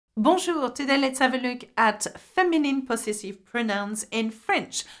Bonjour, today let's have a look at feminine possessive pronouns in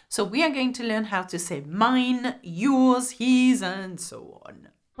French. So we are going to learn how to say mine, yours, his, and so on.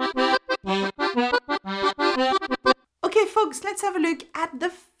 Okay, folks, let's have a look at the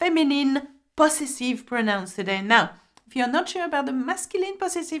feminine possessive pronouns today. Now, if you're not sure about the masculine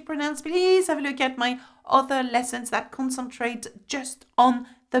possessive pronouns, please have a look at my other lessons that concentrate just on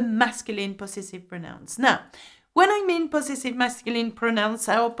the masculine possessive pronouns. Now, when I mean possessive masculine pronouns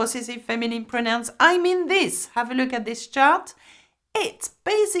or possessive feminine pronouns, I mean this. Have a look at this chart. It's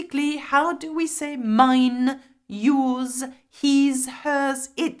basically how do we say mine, yours, his, hers,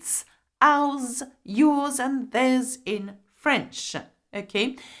 its, ours, yours, and theirs in French.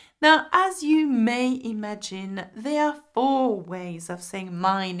 Okay? Now, as you may imagine, there are 4 ways of saying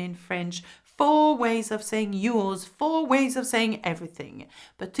mine in French, 4 ways of saying yours, 4 ways of saying everything.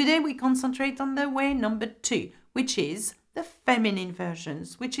 But today we concentrate on the way number 2, which is the feminine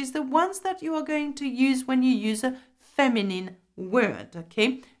versions, which is the ones that you are going to use when you use a feminine word,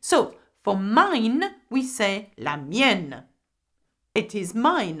 okay? So, for mine, we say la mienne. It is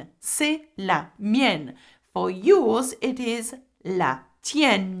mine, c'est la mienne. For yours, it is la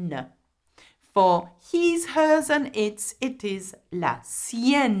tienne. For his, hers, and its, it is la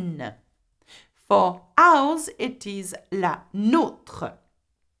sienne. For ours, it is la nôtre.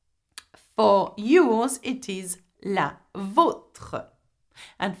 For yours, it is la vôtre.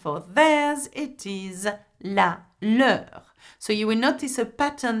 And for theirs, it is la leur. So you will notice a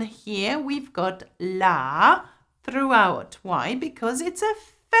pattern here. We've got la throughout. Why? Because it's a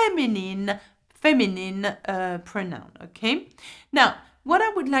feminine pronoun, okay? Now, what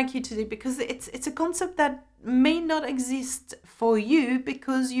I would like you to do, because it's a concept that may not exist for you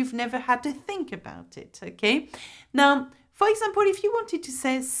because you've never had to think about it, okay? Now, for example, if you wanted to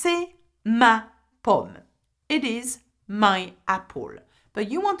say c'est ma pomme, it is my apple. But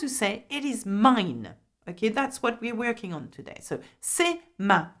you want to say it is mine. Okay, that's what we're working on today. So, c'est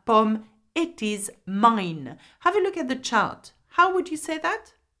ma pomme, it is mine. Have a look at the chart. How would you say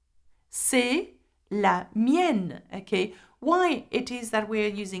that? C'est la mienne. Okay, why it is that we're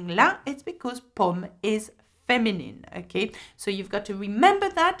using la? It's because pomme is feminine. Okay, so you've got to remember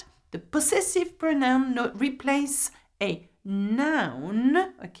that the possessive pronoun replace a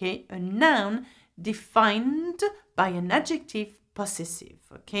noun, okay, a noun defined by an adjective possessive,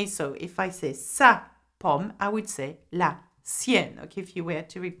 okay? So if I say sa pomme, I would say la sienne, okay, if you were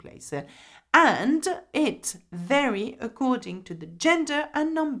to replace it. And it vary according to the gender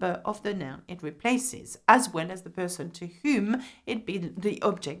and number of the noun it replaces, as well as the person to whom the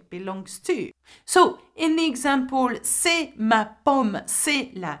object belongs to. So, in the example, c'est ma pomme,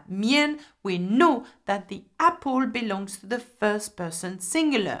 c'est la mienne, we know that the apple belongs to the first person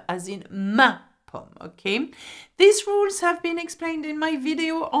singular, as in ma pomme, okay? These rules have been explained in my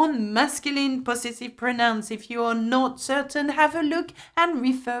video on masculine possessive pronouns. If you are not certain, have a look and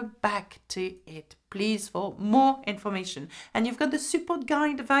refer back to it, please, for more information. And you've got the support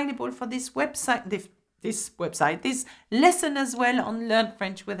guide available for this website, this lesson as well on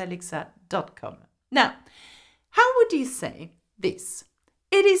learnfrenchwithalexa.com. Now, how would you say this?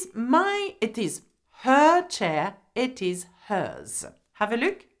 It is her chair, it is hers. Have a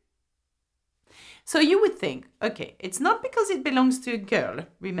look. So you would think, okay, it's not because it belongs to a girl,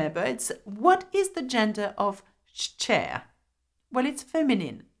 remember, it's what is the gender of chair? Well, it's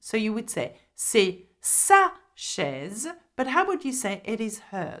feminine. So you would say, c'est sa chaise, but how would you say it is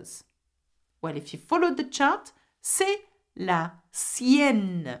hers? Well, if you follow the chart, c'est la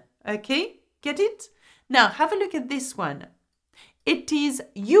sienne, okay? Get it? Now, have a look at this one. It is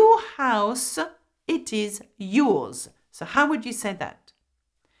your house, it is yours. So how would you say that?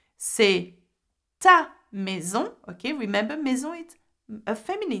 C'est ta maison, okay? Remember, maison is a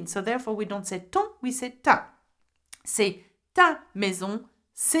feminine, so therefore we don't say ton, we say ta. C'est ta maison,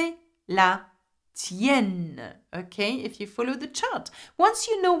 c'est la tienne, okay? If you follow the chart. Once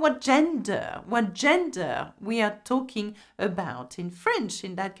you know what gender we are talking about in French,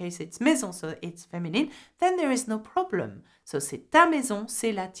 in that case it's maison, so it's feminine, then there is no problem. So c'est ta maison,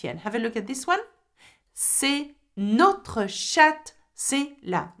 c'est la tienne. Have a look at this one. C'est notre chatte, c'est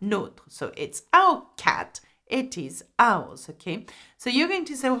la nôtre. So it's our cat, it is ours, okay? So you're going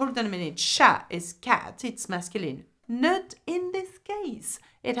to say, hold on a minute, chat is cat, it's masculine. Not in this case.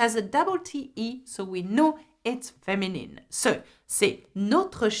 It has a double T-E, so we know it's feminine. So, c'est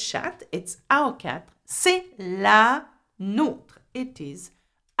notre chatte, it's our cat, c'est la nôtre, it is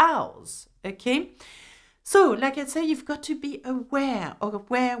ours, okay? So, like I say, you've got to be aware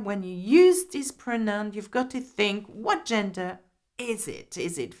when you use this pronoun, you've got to think, what gender is it?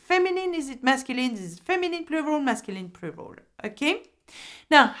 Is it feminine? Is it masculine? Is it feminine plural, masculine plural? Okay?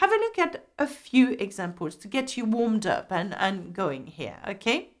 Now, have a look at a few examples to get you warmed up and going here,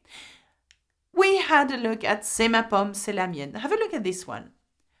 okay? We had a look at c'est ma pomme, c'est la mienne. Have a look at this one.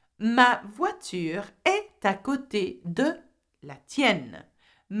 Ma voiture est à côté de la tienne.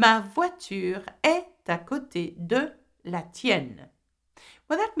 Ma voiture est à côté de la tienne.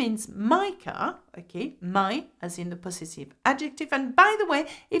 Well, that means my car, okay, my as in the possessive adjective. And by the way,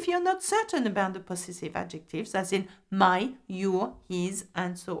 if you're not certain about the possessive adjectives, as in my, your, his,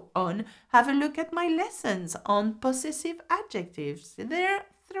 and so on, have a look at my lessons on possessive adjectives. There are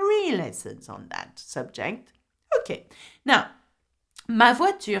 3 lessons on that subject. Okay, now, ma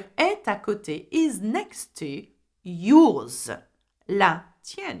voiture est à côté is next to yours, la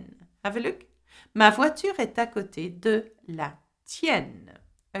tienne. Have a look. Ma voiture est à côté de la tienne.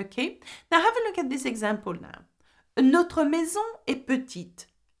 Okay, now have a look at this example now. Notre maison est petite,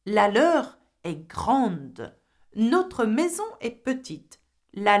 la leur est grande. Notre maison est petite,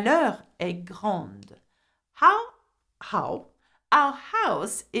 la leur est grande. How? Our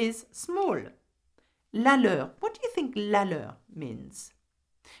house is small. La leur. What do you think la leur means?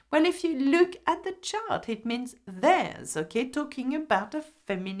 Well, if you look at the chart, it means theirs, okay? Talking about a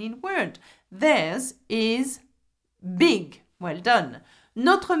feminine word. Theirs is big. Well done.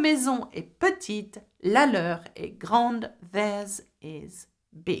 Notre maison est petite, la leur est grande, theirs is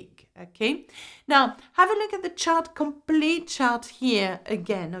big, okay? Now, have a look at the chart, complete chart here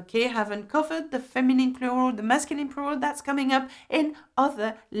again, okay? Haven't covered the feminine plural, the masculine plural, that's coming up in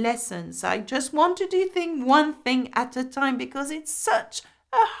other lessons. I just wanted you to think one thing at a time because it's such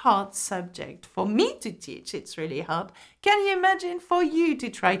a hard subject for me to teach. It's really hard. Can you imagine for you to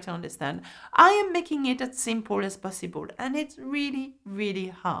try to understand? I am making it as simple as possible and it's really, really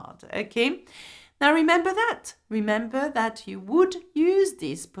hard, okay? Now remember that. Remember that you would use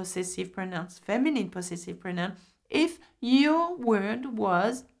these possessive pronouns, feminine possessive pronoun, if your word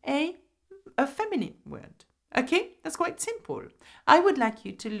was a feminine word, okay? That's quite simple. I would like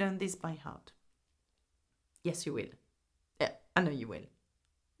you to learn this by heart. Yes, you will. Yeah, I know you will.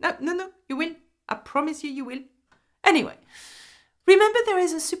 No, you will. I promise you will. Anyway, remember there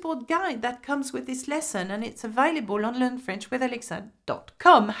is a support guide that comes with this lesson and it's available on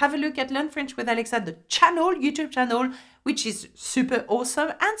learnfrenchwithalexa.com. Have a look at Learn French with Alexa, the channel, YouTube channel, which is super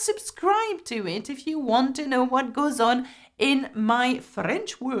awesome, and subscribe to it if you want to know what goes on in my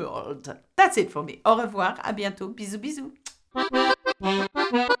French world. That's it for me. Au revoir, à bientôt. Bisous, bisous.